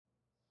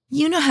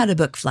You know how to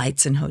book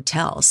flights and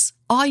hotels.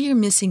 All you're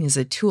missing is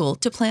a tool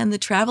to plan the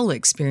travel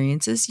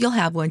experiences you'll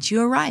have once you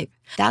arrive.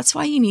 That's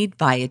why you need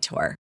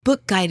Viator.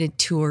 Book guided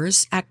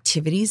tours,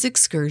 activities,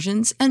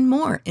 excursions, and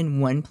more in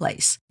one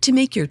place to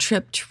make your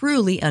trip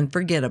truly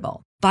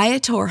unforgettable.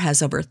 Viator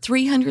has over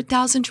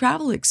 300,000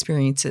 travel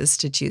experiences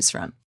to choose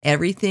from.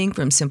 Everything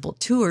from simple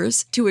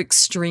tours to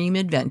extreme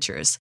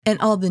adventures and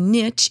all the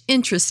niche,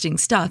 interesting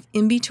stuff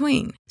in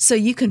between. So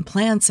you can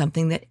plan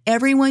something that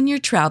everyone you're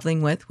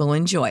traveling with will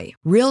enjoy.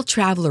 Real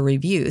traveler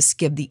reviews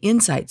give the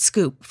inside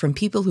scoop from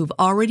people who've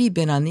already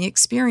been on the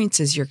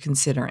experiences you're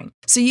considering.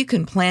 So you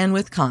can plan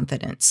with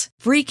confidence.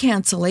 Free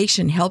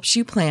cancellation helps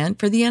you plan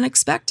for the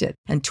unexpected.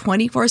 And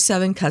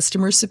 24/7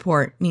 customer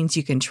support means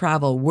you can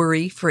travel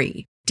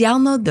worry-free.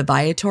 Download the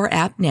Viator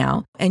app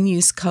now and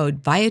use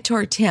code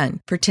Viator10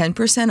 for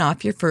 10%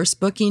 off your first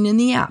booking in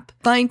the app.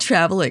 Find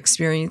travel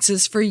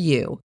experiences for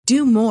you.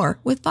 Do more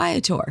with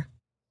Viator.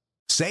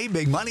 Save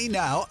big money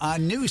now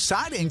on new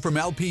siding from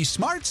LP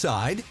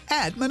SmartSide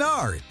at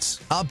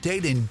Menards.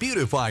 Update and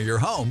beautify your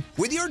home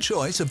with your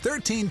choice of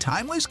 13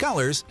 timeless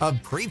colors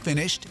of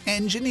pre-finished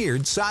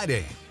engineered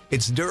siding.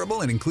 It's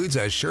durable and includes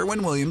a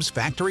Sherwin-Williams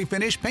factory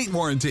finish paint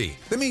warranty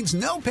that means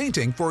no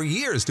painting for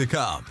years to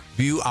come.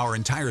 View our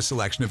entire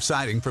selection of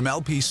siding from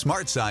LP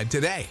SmartSide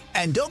today.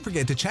 And don't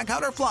forget to check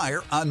out our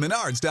flyer on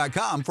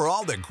Menards.com for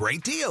all the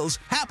great deals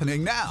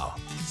happening now.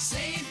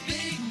 Save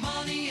big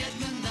money at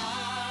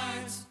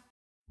Menards.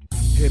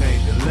 It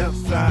ain't the left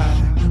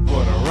side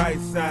or the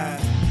right side,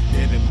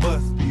 then it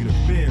must be the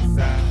fin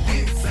side.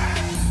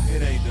 Inside.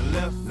 It ain't the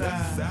left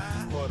side.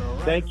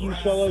 Thank you,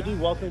 Solo D.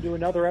 Welcome to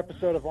another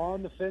episode of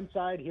On the Fin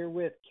Side here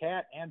with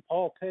Kat and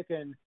Paul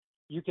Picken.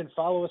 You can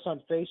follow us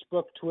on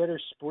Facebook, Twitter,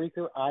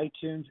 Spreaker,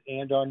 iTunes,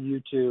 and on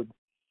YouTube.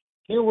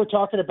 Here we're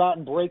talking about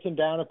and breaking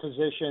down a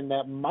position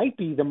that might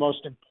be the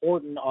most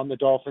important on the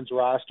Dolphins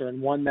roster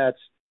and one that's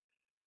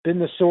been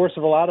the source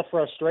of a lot of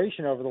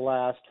frustration over the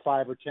last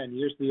 5 or 10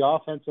 years, the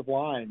offensive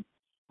line.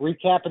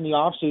 Recapping the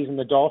offseason,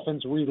 the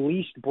Dolphins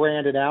released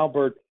Brandon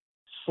Albert,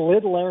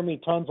 slid Laramie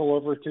Tunsil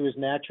over to his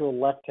natural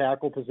left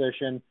tackle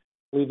position,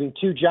 leaving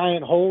two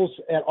giant holes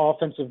at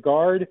offensive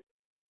guard.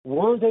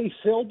 Were they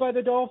filled by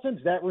the Dolphins?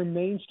 That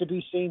remains to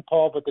be seen,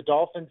 Paul, but the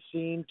Dolphins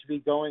seem to be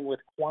going with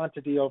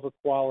quantity over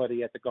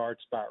quality at the guard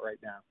spot right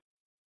now.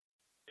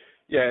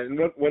 Yeah, and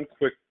one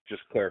quick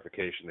just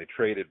clarification. They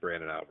traded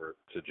Brandon Albert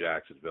to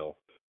Jacksonville,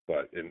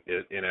 but in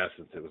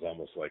essence it was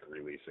almost like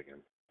releasing him.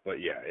 But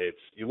yeah,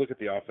 you look at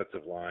the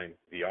offensive line,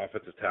 the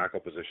offensive tackle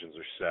positions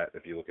are set.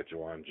 If you look at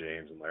Juwan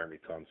James and Laramie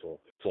Tunsil,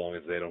 as long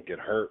as they don't get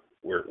hurt,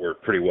 we're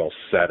pretty well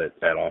set at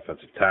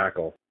offensive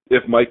tackle.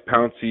 If Mike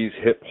Pouncey's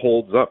hip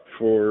holds up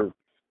for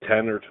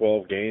 10 or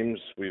 12 games,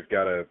 we've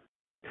got a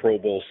Pro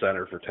Bowl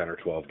center for 10 or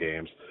 12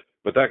 games.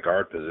 But that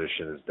guard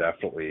position is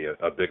definitely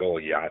a big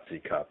old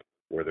Yahtzee cup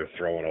where they're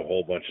throwing a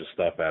whole bunch of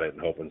stuff at it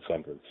and hoping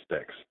something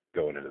sticks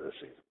going into the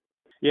season.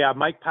 Yeah,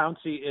 Mike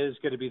Pouncey is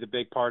going to be the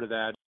big part of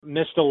that.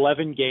 Missed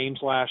 11 games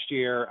last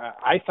year.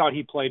 I thought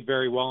he played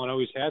very well and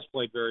always has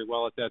played very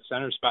well at that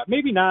center spot.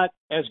 Maybe not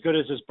as good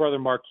as his brother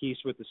Marquise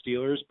with the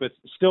Steelers, but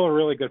still a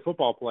really good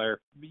football player.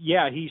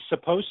 Yeah, he's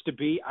supposed to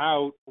be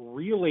out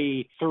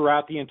really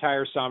throughout the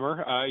entire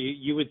summer.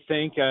 You would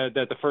think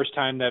that the first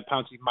time that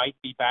Pouncey might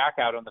be back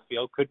out on the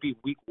field could be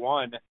week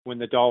 1 when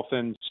the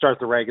Dolphins start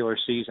the regular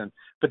season.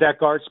 But that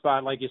guard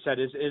spot, like you said,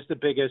 is the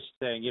biggest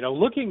thing. You know,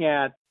 looking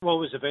at what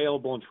was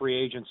available in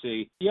free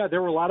agency, yeah,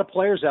 there were a lot of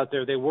players out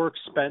there. They were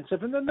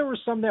expensive, and then there were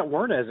some that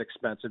weren't as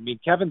expensive. I mean,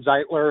 Kevin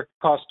Zeitler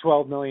cost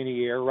 $12 million a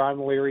year.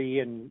 Ron Leary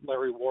and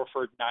Larry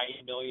Warford,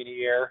 $9 million a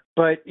year.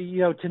 But,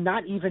 you know, to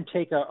not even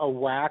take a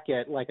whack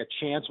at like a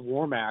Chance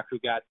Warmack who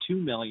got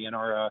 $2 million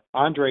or a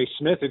Andre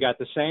Smith who got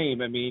the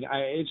same, I mean,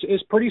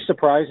 it's pretty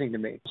surprising to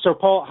me. So,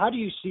 Paul, how do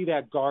you see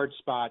that guard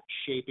spot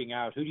shaping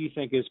out? Who do you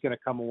think is going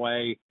to come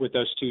away with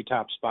those two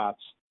top spots?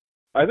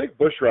 I think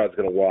Bushrod's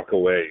going to walk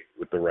away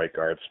with the right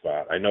guard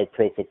spot. I know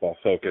Pro Football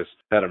Focus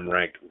had him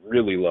ranked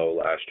really low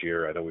last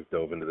year. I know we've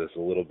dove into this a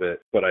little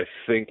bit, but I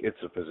think it's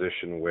a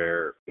position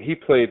where he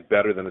played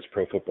better than his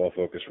Pro Football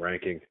Focus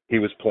ranking. He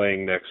was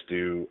playing next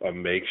to a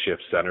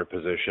makeshift center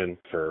position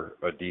for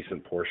a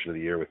decent portion of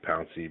the year with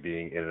Pouncey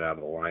being in and out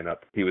of the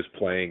lineup. He was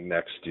playing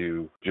next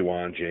to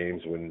Juwan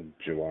James when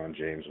Juwan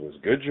James was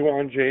good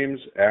Juwan James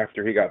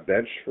after he got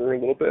benched for a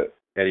little bit.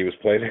 And he was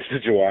playing next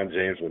to Juwan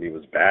James when he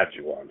was bad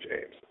Juwan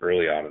James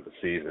early on in the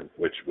season,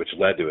 which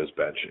led to his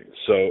benching.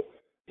 So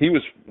he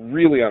was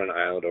really on an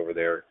island over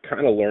there,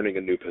 kind of learning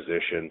a new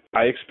position.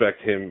 I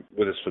expect him,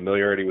 with his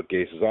familiarity with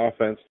Gase's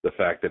offense, the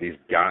fact that he's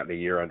gotten a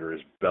year under his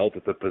belt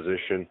at the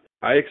position,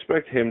 I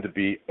expect him to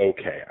be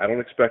okay. I don't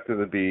expect him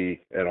to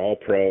be an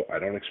all-pro. I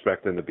don't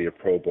expect him to be a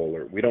Pro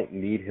Bowler. We don't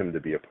need him to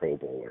be a Pro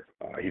Bowler.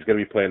 He's going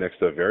to be playing next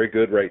to a very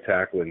good right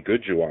tackle and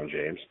good Juwan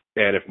James.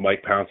 And if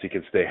Mike Pouncey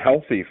can stay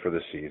healthy for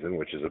the season,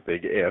 which is a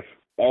big if,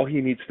 all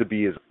he needs to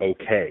be is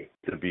okay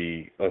to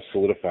be a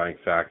solidifying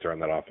factor on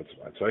that offensive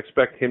line. So I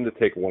expect him to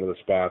take one of the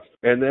spots.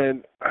 And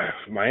then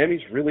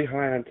Miami's really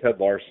high on Ted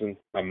Larson.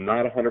 I'm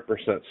not 100%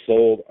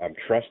 sold. I'm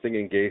trusting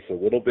in Gase a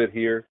little bit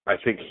here. I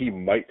think he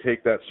might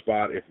take that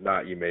spot. If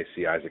not, you may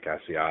see Isaac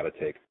Asiata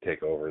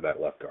take over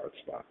that left guard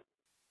spot.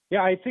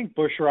 Yeah, I think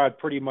Bushrod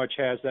pretty much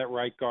has that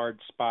right guard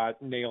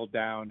spot nailed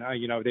down.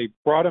 They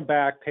brought him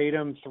back, paid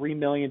him $3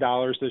 million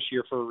this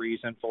year for a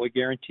reason, fully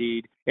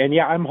guaranteed. And,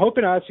 yeah, I'm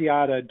hoping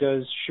Asiata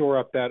does shore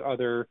up that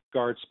other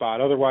guard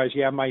spot. Otherwise,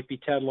 it might be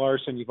Ted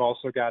Larson. You've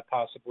also got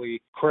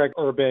possibly Craig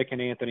Urbick and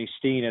Anthony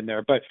Steen in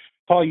there. But,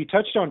 Paul, you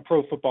touched on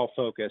Pro Football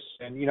Focus,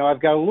 and,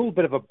 I've got a little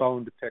bit of a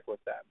bone to pick with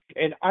them.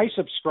 And I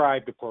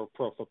subscribe to Pro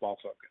Football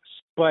Focus.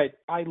 But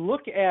I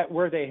look at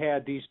where they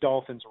had these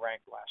Dolphins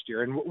ranked last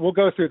year, and we'll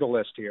go through the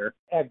list here.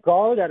 At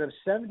guard, out of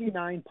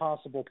 79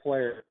 possible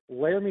players,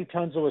 Laramie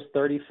Tunsil was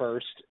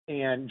 31st,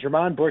 and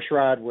Jermon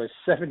Bushrod was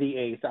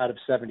 78th out of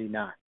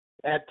 79.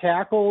 At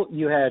tackle,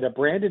 you had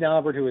Brandon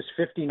Albert, who was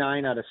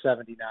 59 out of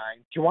 79.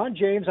 Juwan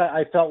James,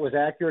 I felt, was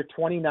accurate,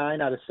 29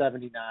 out of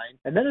 79.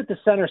 And then at the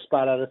center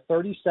spot, out of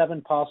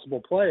 37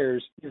 possible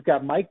players, you've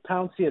got Mike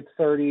Pouncey at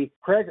 30,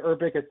 Craig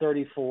Urbick at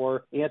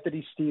 34,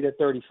 Anthony Steed at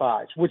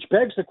 35, which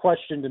begs the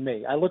question to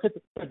me. I look at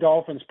the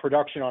Dolphins'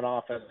 production on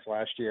offense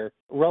last year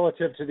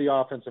relative to the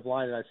offensive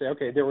line, and I say,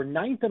 okay, they were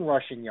 9th in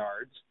rushing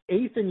yards,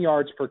 8th in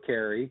yards per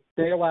carry.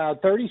 They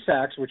allowed 30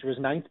 sacks, which was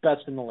 9th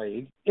best in the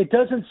league. It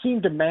doesn't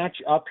seem to match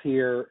up here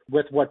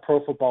with what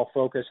Pro Football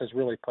Focus has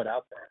really put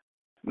out there.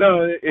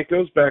 No, it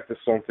goes back to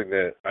something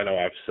that I know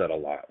I've said a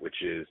lot, which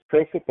is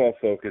Pro Football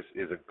Focus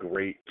is a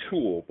great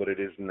tool, but it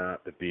is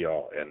not the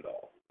be-all,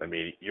 end-all. I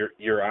mean,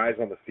 your eyes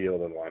on the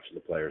field and watching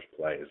the players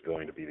play is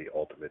going to be the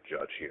ultimate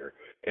judge here.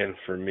 And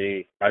for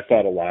me, I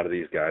thought a lot of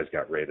these guys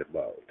got rated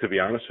low. To be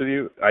honest with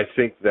you, I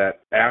think that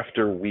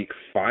after week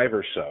 5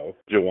 or so,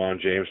 Juwan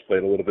James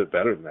played a little bit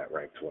better than that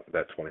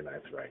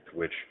 29th ranked,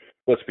 which,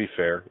 let's be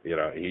fair,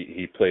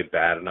 he played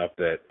bad enough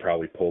that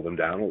probably pulled him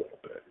down a little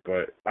bit.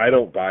 But I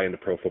don't buy into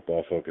Pro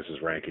Football Focus's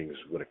rankings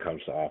when it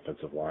comes to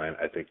offensive line.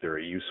 I think they're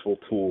a useful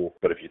tool,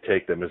 but if you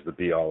take them as the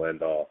be-all,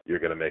 end-all, you're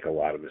going to make a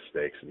lot of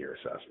mistakes in your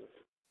assessments.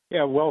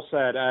 Yeah, well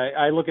said.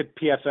 I look at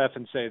PFF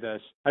and say this.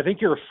 I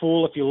think you're a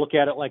fool if you look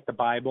at it like the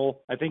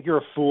Bible. I think you're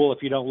a fool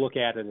if you don't look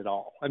at it at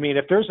all. I mean,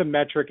 if there's a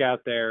metric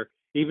out there,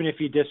 even if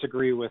you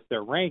disagree with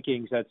their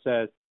rankings, that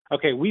says,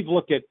 okay, we've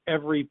looked at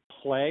every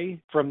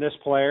play from this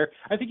player,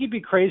 I think you'd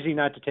be crazy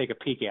not to take a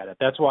peek at it.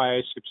 That's why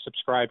I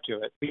subscribe to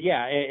it. But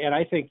yeah, and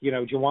I think,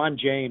 Juwan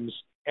James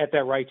at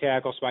that right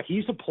tackle spot,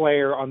 he's a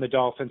player on the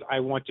Dolphins I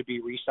want to be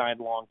re-signed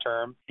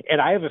long-term.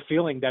 And I have a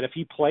feeling that if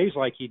he plays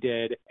like he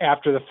did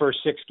after the first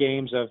 6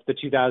 games of the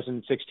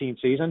 2016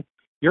 season,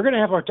 you're going to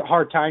have a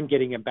hard time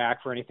getting him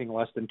back for anything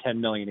less than $10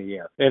 million a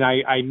year. And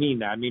I mean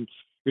that. I mean,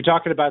 you're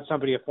talking about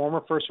somebody, a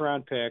former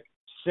first-round pick,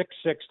 6'6",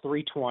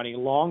 320,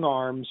 long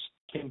arms,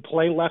 can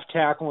play left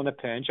tackle in a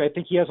pinch. I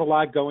think he has a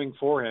lot going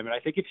for him. And I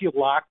think if you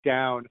lock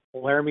down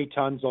Laramie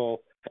Tunsil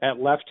at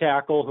left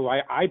tackle, who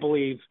I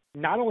believe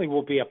not only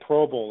will be a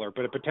Pro Bowler,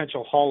 but a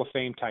potential Hall of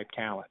Fame type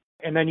talent.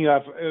 And then you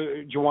have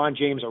Juwan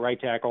James at right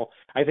tackle.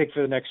 I think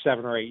for the next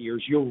 7 or 8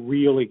 years, you're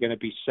really going to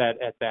be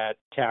set at that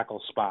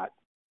tackle spot.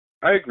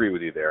 I agree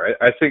with you there.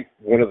 I think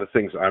one of the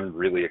things I'm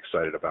really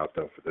excited about,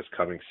 though, for this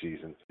coming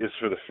season is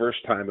for the first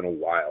time in a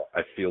while,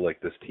 I feel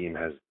like this team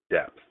has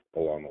depth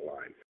along the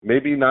line.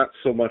 Maybe not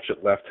so much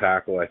at left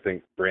tackle. I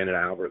think Brandon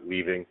Albert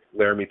leaving.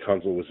 Laramie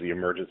Tunsil was the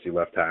emergency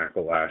left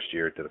tackle last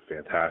year, did a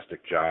fantastic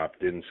job,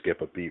 didn't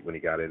skip a beat when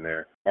he got in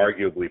there,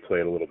 arguably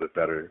played a little bit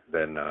better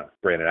than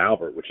Brandon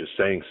Albert, which is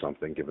saying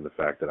something given the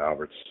fact that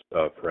Albert's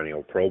a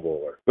perennial Pro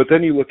Bowler. But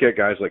then you look at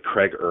guys like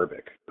Craig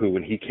Urbick, who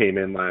when he came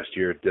in last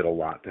year did a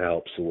lot to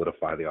help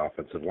solidify the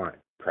offensive line.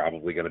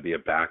 Probably going to be a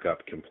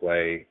backup, can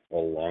play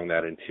along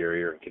that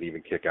interior and can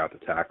even kick out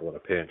the tackle in a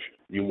pinch.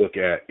 You look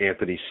at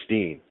Anthony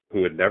Steen,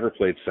 who had never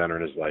played center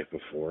in his life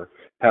before,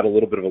 had a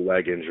little bit of a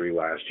leg injury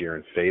last year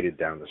and faded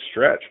down the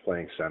stretch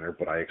playing center,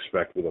 but I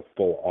expect with a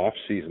full off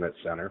season at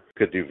center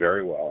could do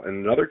very well.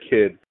 And another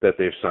kid that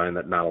they've signed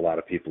that not a lot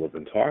of people have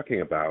been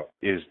talking about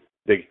is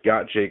they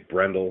got Jake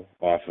Brendel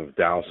off of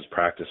Dallas's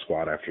practice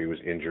squad after he was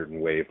injured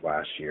and waived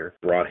last year,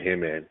 brought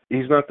him in.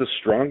 He's not the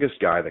strongest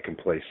guy that can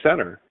play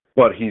center,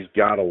 but he's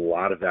got a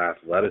lot of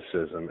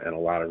athleticism and a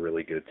lot of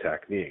really good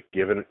technique.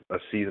 Given a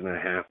season and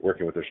a half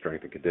working with their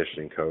strength and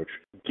conditioning coach,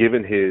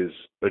 given his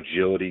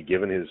agility,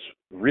 given his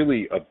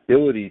really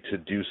ability to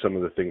do some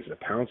of the things that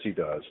Pouncey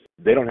does,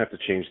 they don't have to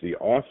change the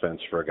offense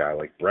for a guy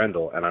like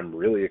Brendel. And I'm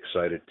really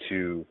excited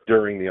to,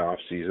 during the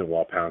offseason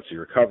while Pouncey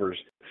recovers,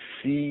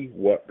 see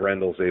what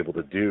Brendel's able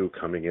to do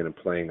coming in and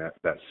playing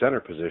that center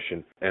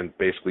position and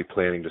basically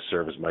planning to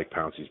serve as Mike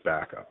Pouncey's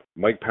backup.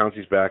 Mike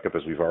Pouncey's backup,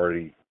 as we've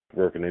already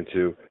broken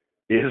into,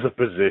 is a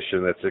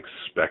position that's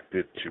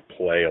expected to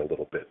play a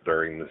little bit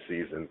during the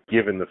season,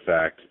 given the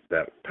fact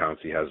that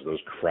Pouncey has those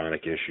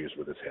chronic issues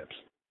with his hips.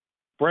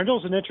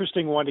 Brendle's an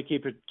interesting one to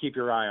keep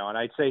your eye on.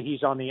 I'd say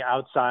he's on the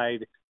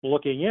outside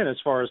looking in as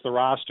far as the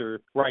roster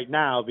right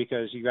now,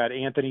 because you got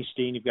Anthony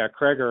Steen, you've got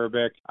Craig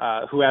Urbick,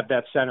 who have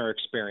that center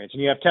experience,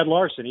 and you have Ted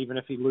Larson. Even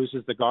if he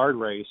loses the guard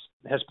race,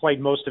 has played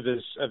most of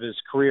his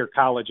career,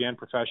 college and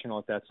professional,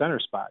 at that center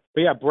spot.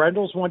 But yeah,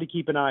 Brendle's one to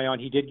keep an eye on.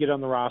 He did get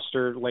on the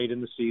roster late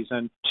in the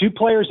season. 2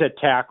 players at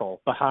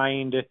tackle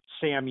behind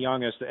Sam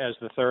Young as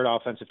the third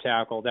offensive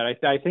tackle that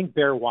I think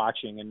bear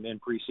watching in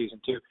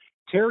preseason too.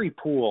 Terry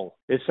Poole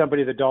is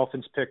somebody the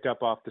Dolphins picked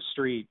up off the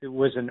street. It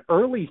was an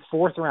early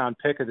 4th-round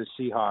pick of the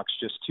Seahawks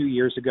just 2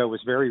 years ago. Was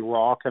very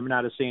raw coming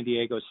out of San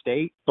Diego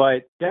State,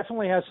 but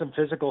definitely has some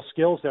physical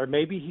skills there.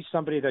 Maybe he's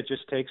somebody that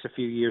just takes a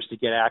few years to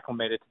get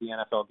acclimated to the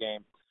NFL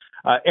game.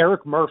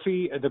 Eric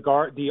Murphy,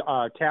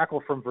 the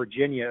tackle from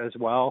Virginia as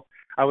well.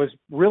 I was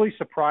really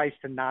surprised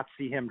to not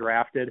see him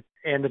drafted,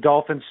 and the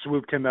Dolphins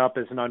swooped him up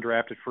as an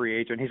undrafted free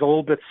agent. He's a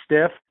little bit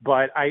stiff,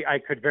 but I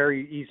could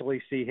very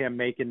easily see him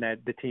making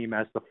the team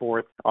as the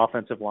 4th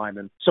offensive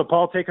lineman. So,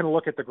 Paul, taking a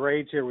look at the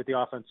grades here with the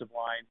offensive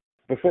line.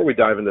 Before we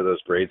dive into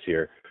those grades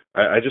here,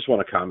 I just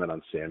want to comment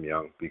on Sam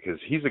Young, because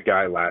he's a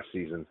guy last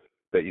season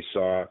that you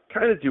saw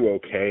kind of do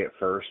okay at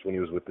first when he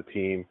was with the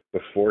team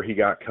before he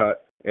got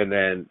cut, and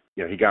then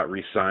he got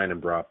re-signed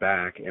and brought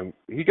back, and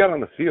he got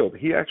on the field.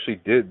 He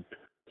actually did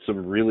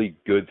some really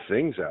good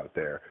things out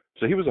there.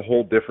 So he was a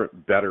whole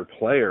different, better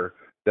player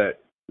that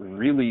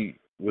really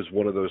was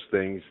one of those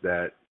things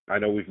that I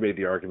know we've made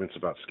the arguments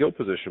about skill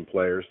position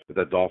players that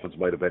the Dolphins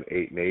might have been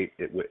 8-8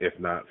 if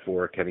not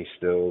for Kenny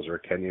Stills or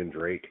Kenyon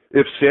Drake.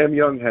 If Sam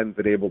Young hadn't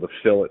been able to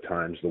fill at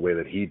times the way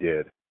that he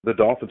did, the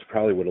Dolphins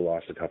probably would have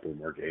lost a couple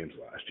more games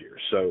last year.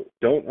 So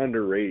don't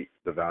underrate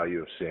the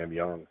value of Sam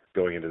Young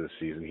going into the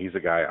season. He's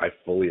a guy I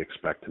fully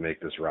expect to make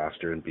this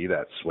roster and be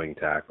that swing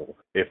tackle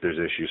if there's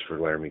issues for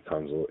Laramie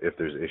Tunsil, if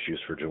there's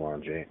issues for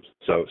Jawan James.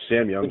 So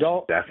Sam Young is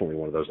definitely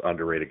one of those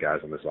underrated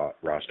guys on this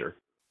roster.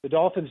 The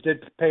Dolphins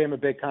did pay him a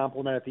big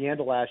compliment at the end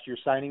of last year,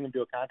 signing him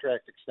to a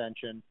contract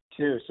extension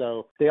too.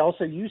 So they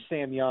also use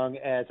Sam Young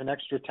as an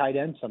extra tight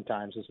end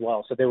sometimes as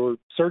well. So they were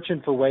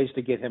searching for ways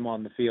to get him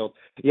on the field.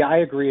 Yeah, I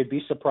agree. It'd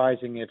be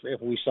surprising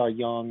if we saw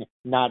Young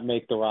not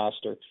make the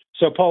roster.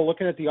 So, Paul,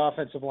 looking at the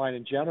offensive line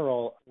in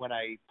general, when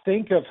I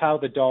think of how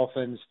the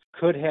Dolphins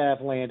could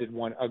have landed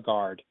a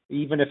guard,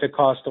 even if it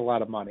cost a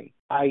lot of money,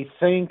 I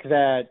think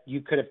that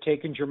you could have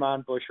taken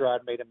Jermon Bushrod,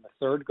 made him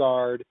the 3rd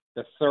guard,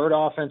 the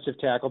 3rd offensive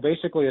tackle,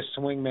 basically a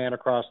swing man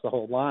across the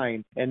whole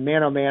line. And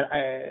man, oh man,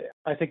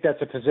 I think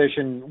that's a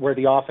position where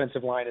the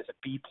offensive line is a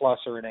B+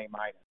 or an A-.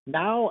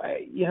 Now,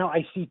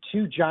 I see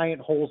 2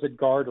 giant holes at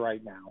guard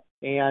right now.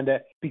 And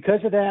because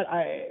of that,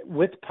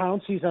 with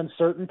Pouncey's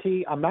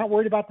uncertainty, I'm not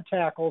worried about the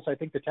tackles. I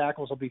think the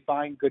tackles will be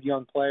fine, good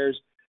young players.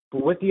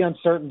 But with the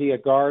uncertainty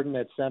at guard and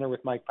at center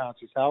with Mike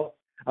Pouncey's health,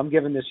 I'm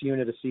giving this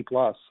unit a C+.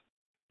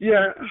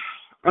 Yeah,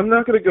 I'm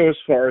not going to go as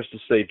far as to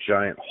say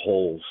giant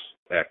holes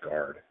at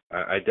guard.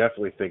 I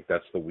definitely think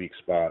that's the weak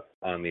spot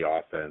on the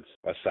offense,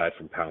 aside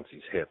from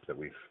Pouncey's hip that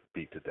we've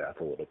beat to death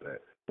a little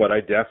bit. But I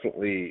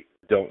definitely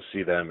don't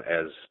see them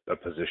as a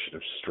position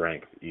of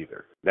strength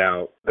either.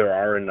 Now, there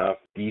are enough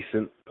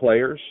decent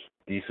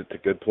to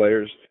good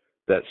players,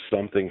 that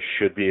something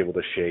should be able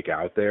to shake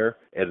out there,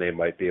 and they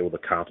might be able to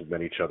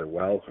complement each other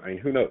well. I mean,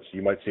 who knows?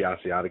 You might see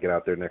Asiata get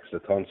out there next to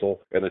Tunsil,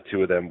 and the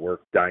 2 of them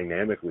work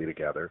dynamically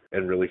together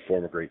and really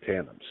form a great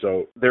tandem.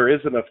 So there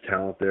is enough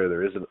talent there.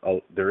 There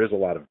is a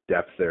lot of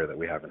depth there that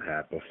we haven't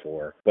had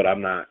before, but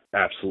I'm not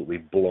absolutely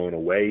blown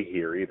away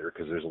here either,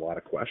 because there's a lot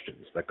of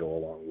questions that go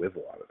along with a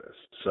lot of this.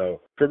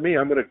 So for me,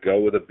 I'm going to go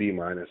with a B-.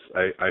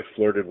 I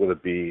flirted with a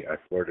B. I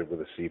flirted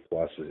with a C+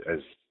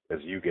 as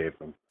you gave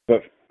them.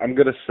 But I'm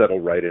going to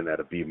settle right in at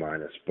a B-,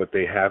 but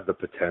they have the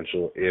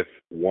potential, if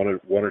one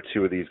or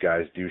 2 of these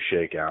guys do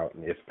shake out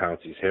and if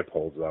Pouncey's hip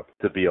holds up,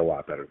 to be a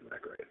lot better than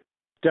that grade.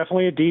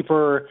 Definitely a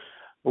deeper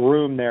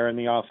room there in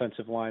the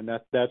offensive line.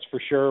 That's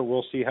for sure.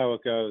 We'll see how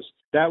it goes.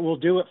 That will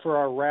do it for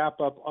our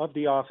wrap-up of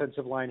the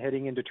offensive line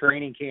heading into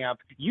training camp.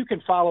 You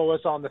can follow us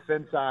on the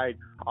Fin Side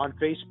on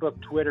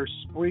Facebook, Twitter,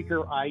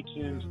 Spreaker,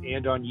 iTunes,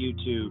 and on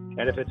YouTube.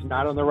 And if it's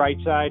not on the right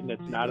side and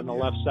it's not on the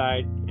left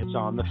side, it's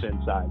on the Fin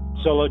Side.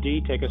 Solo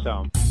D, take us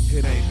home.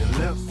 It ain't the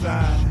left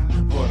side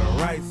or the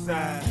right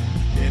side,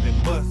 and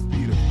it must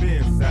be the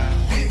Fin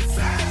Side.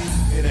 Inside.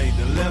 It ain't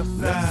the left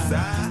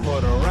side or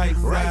the right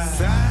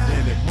side,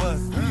 and it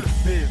must be the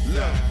Fin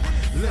Side.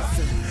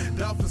 Listen,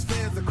 Dolphins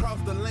fans across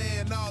the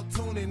land all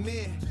tuning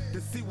in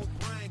to see what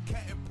Brian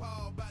Cat and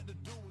Paul about to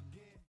do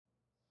again.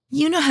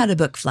 You know how to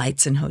book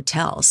flights and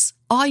hotels.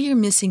 All you're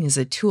missing is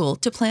a tool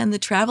to plan the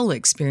travel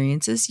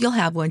experiences you'll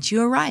have once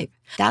you arrive.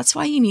 That's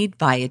why you need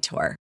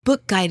Viator.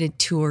 Book guided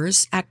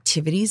tours,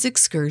 activities,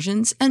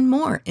 excursions, and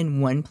more in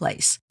one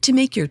place to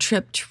make your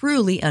trip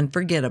truly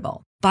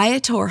unforgettable.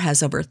 Viator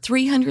has over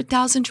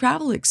 300,000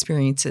 travel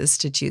experiences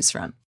to choose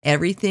from.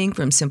 Everything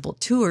from simple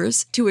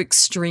tours to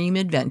extreme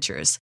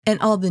adventures and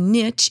all the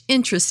niche,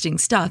 interesting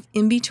stuff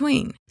in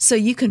between. So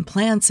you can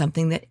plan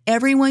something that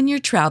everyone you're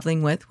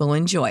traveling with will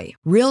enjoy.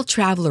 Real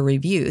traveler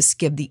reviews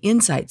give the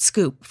inside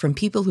scoop from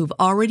people who've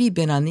already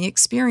been on the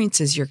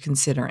experiences you're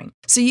considering.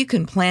 So you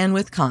can plan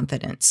with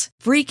confidence.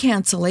 Free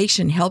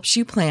cancellation helps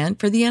you plan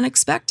for the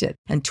unexpected.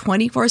 And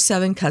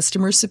 24/7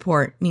 customer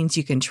support means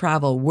you can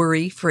travel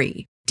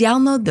worry-free.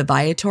 Download the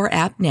Viator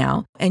app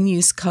now and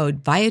use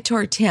code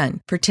Viator10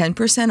 for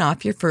 10%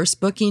 off your first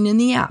booking in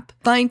the app.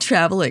 Find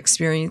travel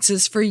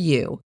experiences for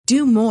you.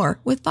 Do more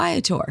with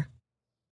Viator.